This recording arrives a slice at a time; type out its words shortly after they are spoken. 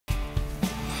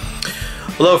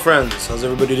Hello friends, how's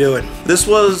everybody doing? This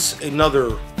was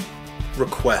another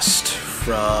request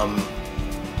from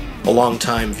a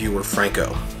longtime viewer,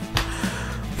 Franco.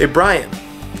 Hey Brian,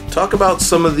 talk about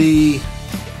some of the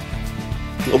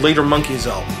later Monkees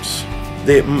albums.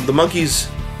 The Monkees,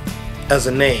 as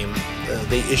a name,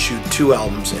 they issued two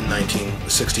albums in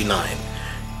 1969.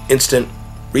 Instant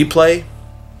Replay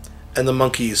and the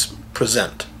Monkees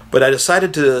Present. But I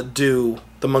decided to do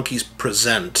the Monkees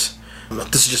Present.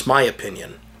 This is just my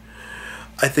opinion.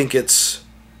 I think it's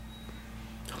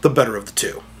the better of the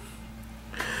two.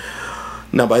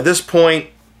 Now by this point,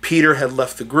 Peter had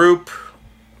left the group.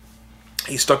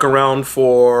 He stuck around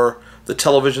for the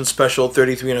television special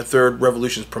 33 1/3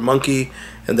 Revolutions Per Monkey,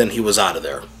 and then he was out of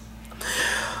there.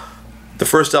 The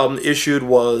first album issued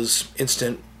was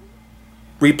Instant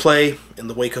Replay in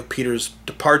the wake of Peter's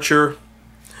departure.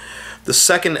 The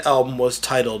second album was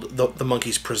titled The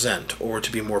Monkees Present, or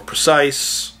to be more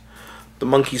precise, The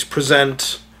Monkees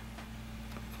Present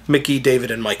Mickey,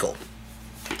 David, and Michael.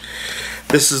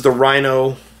 This is the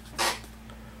Rhino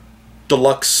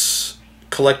Deluxe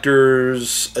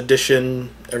Collector's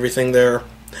Edition, everything there.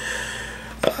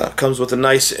 Comes with a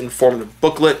nice informative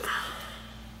booklet.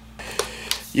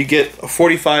 You get a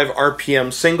 45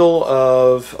 RPM single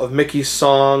of Mickey's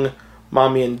song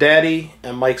Mommy and Daddy,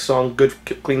 and Mike's song Good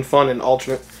Clean Fun in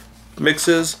alternate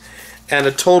mixes, and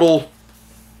a total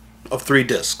of 3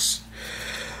 discs.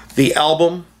 The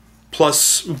album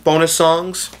plus bonus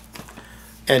songs,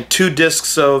 and 2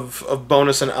 discs of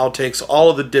bonus and outtakes. All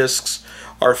of the discs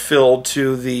are filled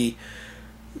to the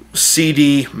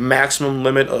CD maximum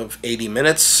limit of 80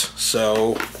 minutes,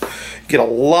 so you get a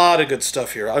lot of good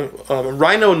stuff here.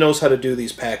 Rhino knows how to do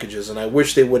these packages, and I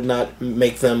wish they would not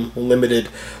make them limited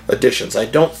editions. I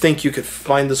don't think you could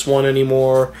find this one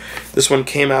anymore. This one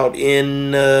came out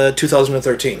in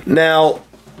 2013. Now,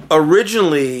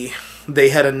 originally, they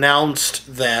had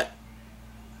announced that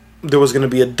there was going to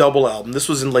be a double album. This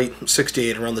was in late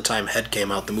 '68, around the time Head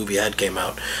came out, the movie Head came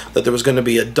out, that there was going to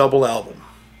be a double album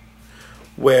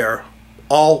where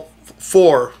all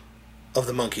 4 of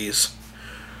the Monkees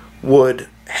would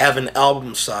have an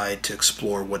album side to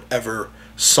explore whatever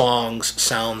songs,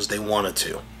 sounds they wanted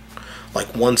to.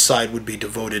 Like one side would be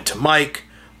devoted to Mike,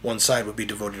 one side would be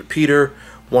devoted to Peter,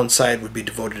 one side would be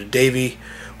devoted to Davy,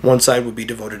 one side would be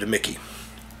devoted to Mickey.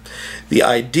 The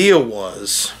idea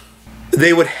was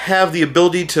they would have the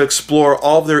ability to explore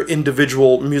all of their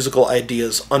individual musical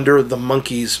ideas under the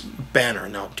Monkees banner.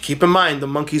 Now, keep in mind, the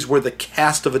Monkees were the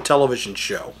cast of a television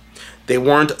show. They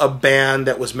weren't a band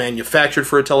that was manufactured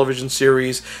for a television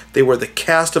series. They were the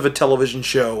cast of a television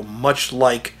show, much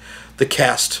like the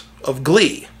cast of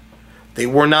Glee. They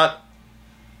were not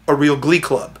a real Glee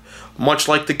club, much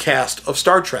like the cast of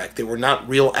Star Trek. They were not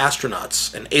real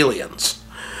astronauts and aliens.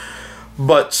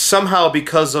 But somehow,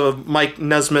 because of Mike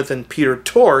Nesmith and Peter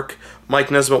Tork, Mike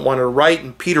Nesmith wanted to write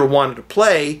and Peter wanted to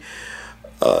play,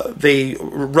 they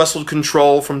wrestled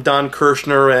control from Don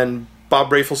Kirshner, and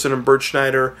Bob Rafelson and Bert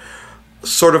Schneider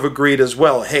sort of agreed as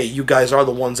well. Hey, you guys are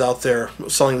the ones out there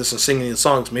selling this and singing these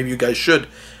songs. Maybe you guys should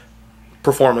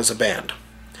perform as a band.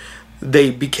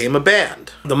 They became a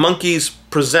band. The Monkees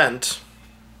Present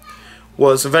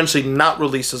was eventually not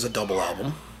released as a double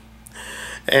album,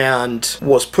 and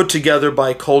was put together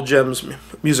by Cold Gem's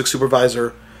music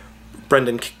supervisor,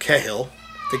 Brendan Cahill,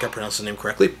 I think I pronounced his name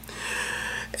correctly,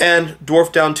 and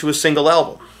dwarfed down to a single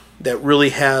album that really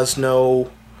has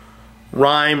no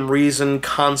rhyme, reason,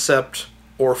 concept,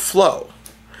 or flow.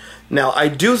 Now, I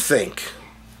do think,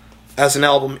 as an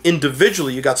album,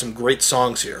 individually, you got some great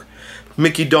songs here.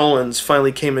 Mickey Dolenz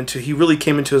finally really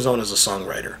came into his own as a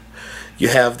songwriter. You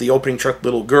have the opening track,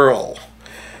 Little Girl,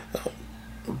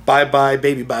 Bye Bye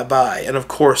Baby Bye Bye, and of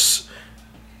course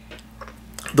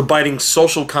the biting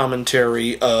social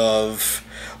commentary of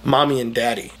Mommy and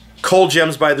Daddy. Cold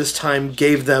Gems by this time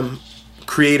gave them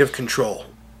creative control,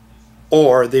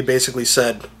 or they basically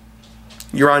said,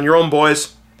 you're on your own,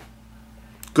 boys,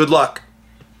 good luck.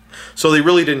 So they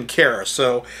really didn't care.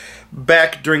 So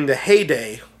back during the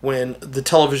heyday when the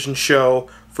television show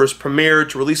first premiered,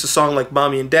 to release a song like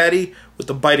Mommy and Daddy with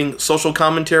the biting social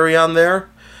commentary on there,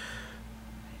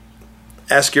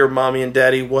 ask your mommy and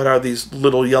daddy, what are these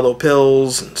little yellow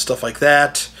pills, and stuff like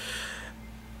that,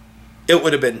 it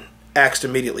would have been axed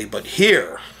immediately. But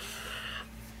here,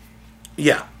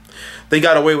 yeah, they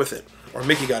got away with it, or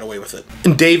Mickey got away with it.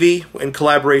 And Davy, in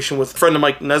collaboration with a friend of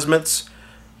Mike Nesmith's,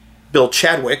 Bill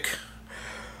Chadwick,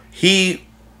 he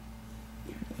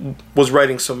was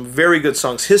writing some very good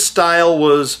songs. His style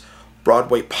was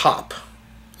Broadway pop,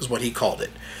 is what he called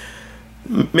it.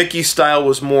 Mickey's style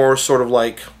was more sort of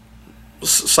like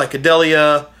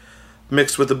psychedelia,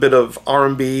 mixed with a bit of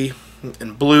R&B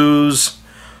and blues.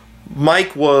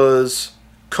 Mike was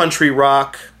country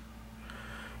rock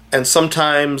and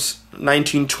sometimes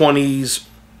 1920s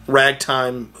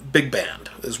ragtime big band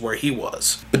is where he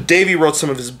was. But Davey wrote some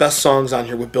of his best songs on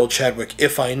here with Bill Chadwick.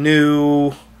 If I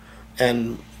Knew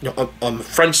and a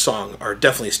French Song are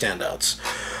definitely standouts.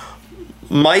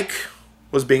 Mike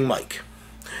was being Mike.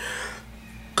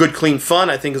 Good Clean Fun,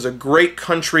 I think, is a great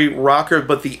country rocker,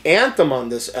 but the anthem on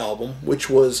this album, which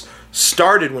was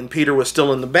started when Peter was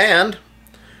still in the band,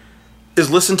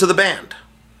 is Listen to the Band.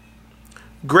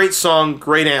 Great song,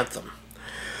 great anthem.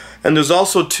 And there's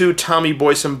also two Tommy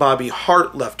Boyce and Bobby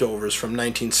Hart leftovers from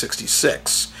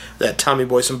 1966 that Tommy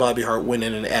Boyce and Bobby Hart went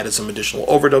in and added some additional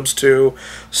overdubs to.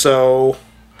 So,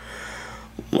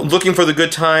 looking for the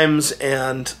good times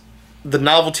and the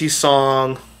novelty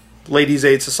song, Ladies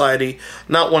Aid Society,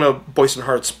 not one of Boyce and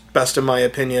Hart's best in my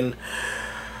opinion.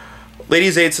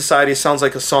 Ladies Aid Society sounds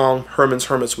like a song Herman's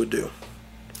Hermits would do.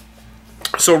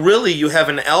 So really you have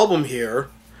an album here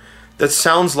that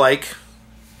sounds like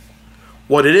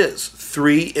what it is,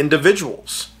 three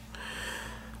individuals.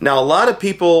 Now a lot of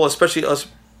people, especially us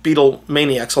Beatle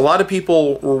maniacs, a lot of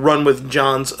people run with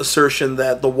John's assertion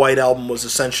that the White Album was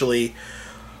essentially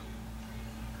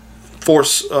four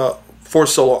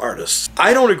solo artists.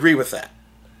 I don't agree with that,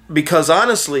 because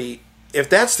honestly, if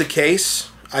that's the case,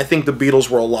 I think the Beatles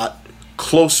were a lot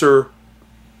closer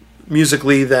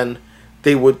musically than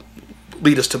they would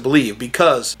lead us to believe,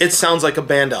 because it sounds like a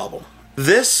band album.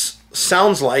 This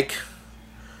sounds like,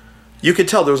 you could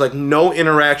tell there was like no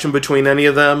interaction between any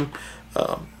of them.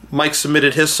 Mike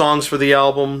submitted his songs for the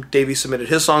album, Davey submitted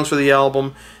his songs for the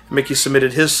album, Mickey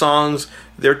submitted his songs,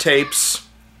 their tapes,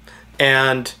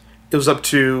 and it was up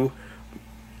to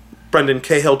Brendan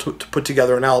Cahill to put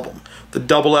together an album. The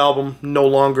double album, no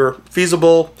longer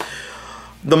feasible.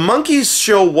 The Monkees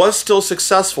show was still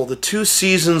successful. The 2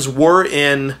 seasons were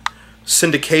in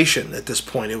syndication at this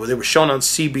point. They were shown on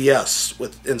CBS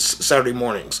in Saturday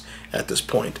mornings at this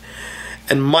point.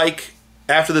 And Mike,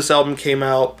 after this album came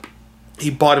out, he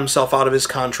bought himself out of his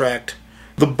contract.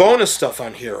 The bonus stuff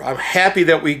on here, I'm happy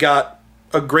that we got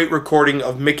a great recording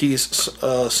of Mickey's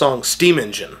song Steam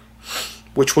Engine,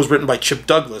 which was written by Chip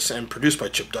Douglas and produced by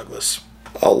Chip Douglas.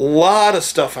 A lot of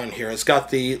stuff on here. It's got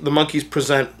the Monkees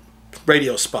Present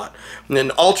radio spot, and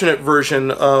an alternate version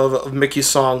of Mickey's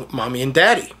song Mommy and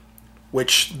Daddy,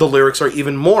 which the lyrics are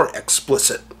even more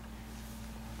explicit.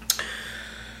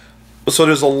 So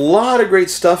there's a lot of great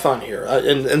stuff on here.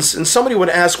 And somebody would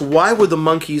ask, why would the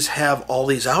Monkees have all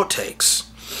these outtakes?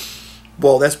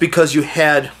 Well, that's because you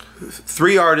had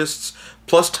 3 artists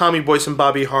plus Tommy Boyce and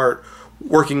Bobby Hart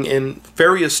working in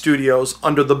various studios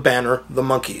under the banner The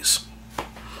Monkees.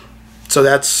 So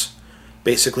that's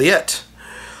basically it.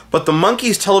 But the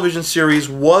Monkees television series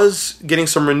was getting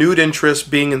some renewed interest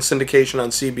being in syndication on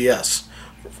CBS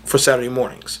for Saturday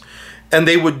mornings. And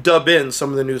they would dub in some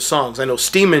of the new songs. I know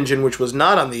Steam Engine, which was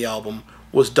not on the album,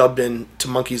 was dubbed in to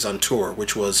Monkees on Tour,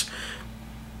 which was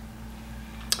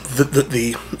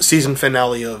the season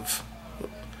finale of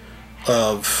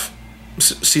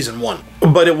season 1.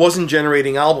 But it wasn't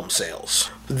generating album sales.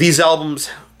 These albums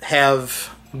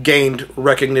have gained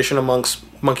recognition amongst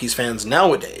Monkees fans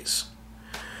nowadays.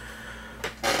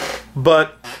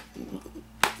 But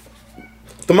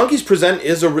the Monkees Present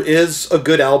is a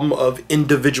good album of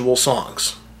individual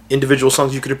songs. Individual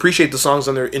songs. You could appreciate the songs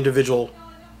on their individual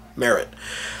merit.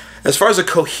 As far as a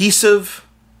cohesive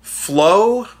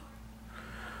flow,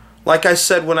 like I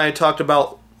said when I talked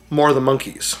about More of the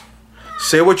Monkees,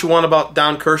 say what you want about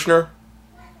Don Kirshner,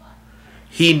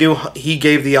 he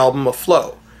gave the album a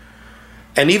flow.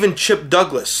 And even Chip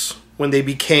Douglas, when they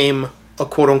became a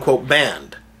quote-unquote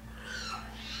band,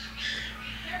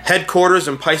 Headquarters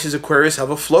and Pisces Aquarius have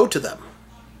a flow to them.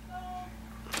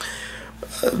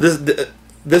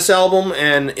 This album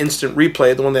and Instant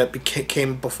Replay, the one that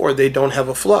came before, they don't have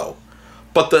a flow.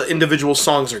 But the individual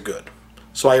songs are good.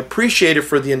 So I appreciate it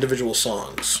for the individual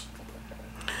songs.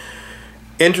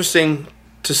 Interesting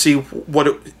to see what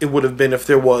it would have been if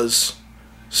there was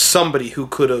somebody who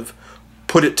could have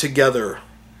put it together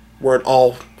where it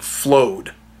all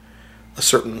flowed a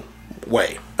certain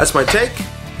way. That's my take.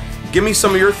 Give me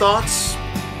some of your thoughts,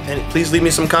 and please leave me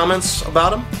some comments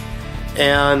about them.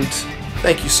 And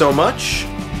thank you so much.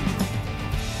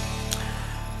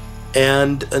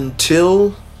 And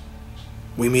until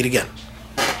we meet again.